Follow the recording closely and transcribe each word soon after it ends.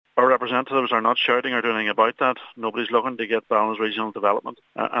representatives are not shouting or doing anything about that. Nobody's looking to get balanced regional development.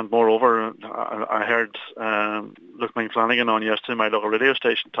 And moreover, I heard Luke Ming Flanagan on yesterday, my local radio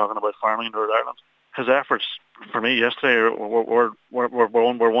station, talking about farming in rural Ireland. His efforts for me yesterday were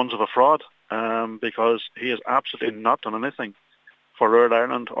ones of a fraud, because he has absolutely not done anything for rural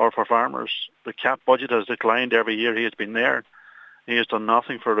Ireland or for farmers. The CAP budget has declined every year he has been there. He has done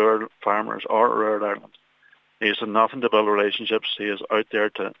nothing for rural farmers or rural Ireland. He has done nothing to build relationships. He is out there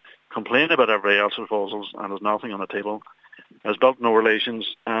to complain about everybody else's proposals and has nothing on the table, has built no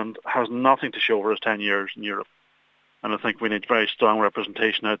relations and has nothing to show for his 10 years in Europe. And I think we need very strong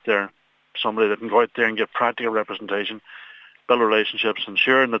representation out there, somebody that can go out there and get practical representation, build relationships,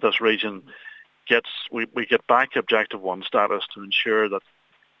 ensuring that this region we get back Objective 1 status to ensure that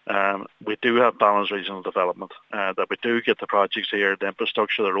we do have balanced regional development, that we do get the projects here, the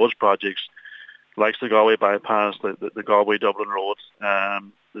infrastructure, the roads projects, like the Galway bypass, the Galway-Dublin road,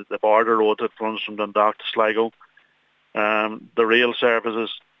 the border road that runs from Dundalk to Sligo, the rail services,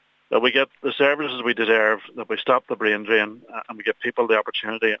 that we get the services we deserve, that we stop the brain drain, and we give people the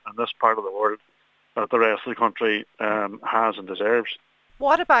opportunity in this part of the world that the rest of the country has and deserves.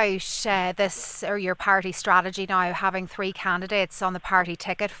 What about this, or your party strategy now, having 3 candidates on the party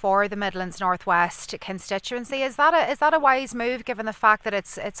ticket for the Midlands-North-West constituency? Is that a wise move, given the fact that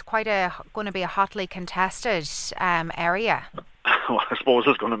it's quite going to be a hotly contested area? Well, I suppose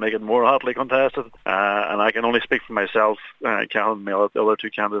it's going to make it more hotly contested, and I can only speak for myself. Callan, the other 2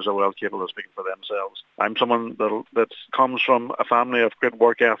 candidates are well capable of speaking for themselves. I'm someone that comes from a family of great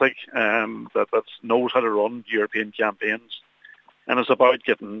work ethic, that knows how to run European campaigns. And it's about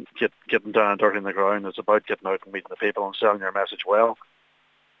getting down and dirty in the ground. It's about getting out and meeting the people and selling your message well.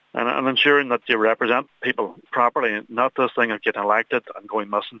 And ensuring that you represent people properly, not this thing of getting elected and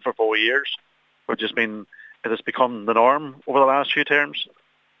going missing for 4 years, which it has become the norm over the last few terms.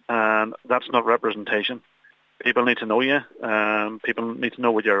 And that's not representation. People need to know you. People need to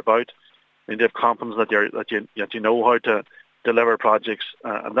know what you're about. They need to have confidence that you know how to deliver projects.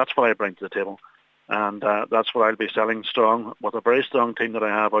 And that's what I bring to the table. And that's what I'll be selling strong, with a very strong team that I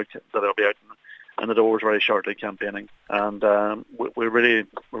have out, that I'll be out in the doors very shortly campaigning. And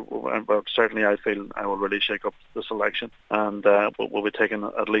certainly I feel I will really shake up this election, and we'll be taking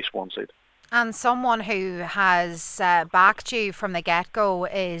at least 1 seat. And someone who has backed you from the get-go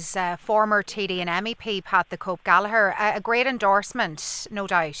is former TD and MEP Pat the Cope Gallagher. A great endorsement, no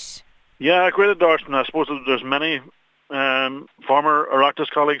doubt. Yeah, a great endorsement. I suppose there's many former Oireachtas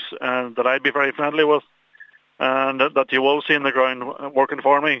colleagues that I'd be very friendly with, and that you will see in the ground working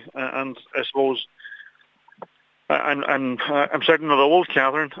for me. And I suppose I'm certainly not old,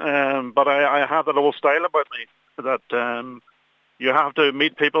 Catherine, but I have that old style about me, that you have to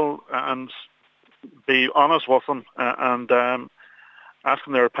meet people and be honest with them, and ask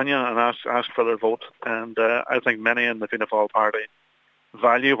them their opinion and ask for their vote. And I think many in the Fianna Fail party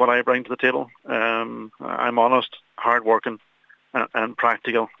value what I bring to the table. I'm honest, hard-working and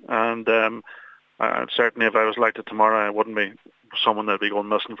practical, and certainly if I was elected tomorrow, I wouldn't be someone that'd be going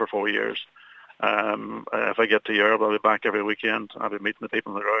missing for 4 years. If I get to Europe, I'll be back every weekend. I'll be meeting the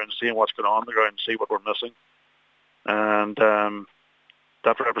people on the ground, seeing what's going on the ground, see what we're missing. And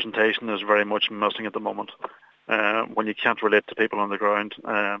that representation is very much missing at the moment. When you can't relate to people on the ground,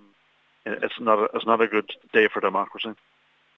 it's not a good day for democracy.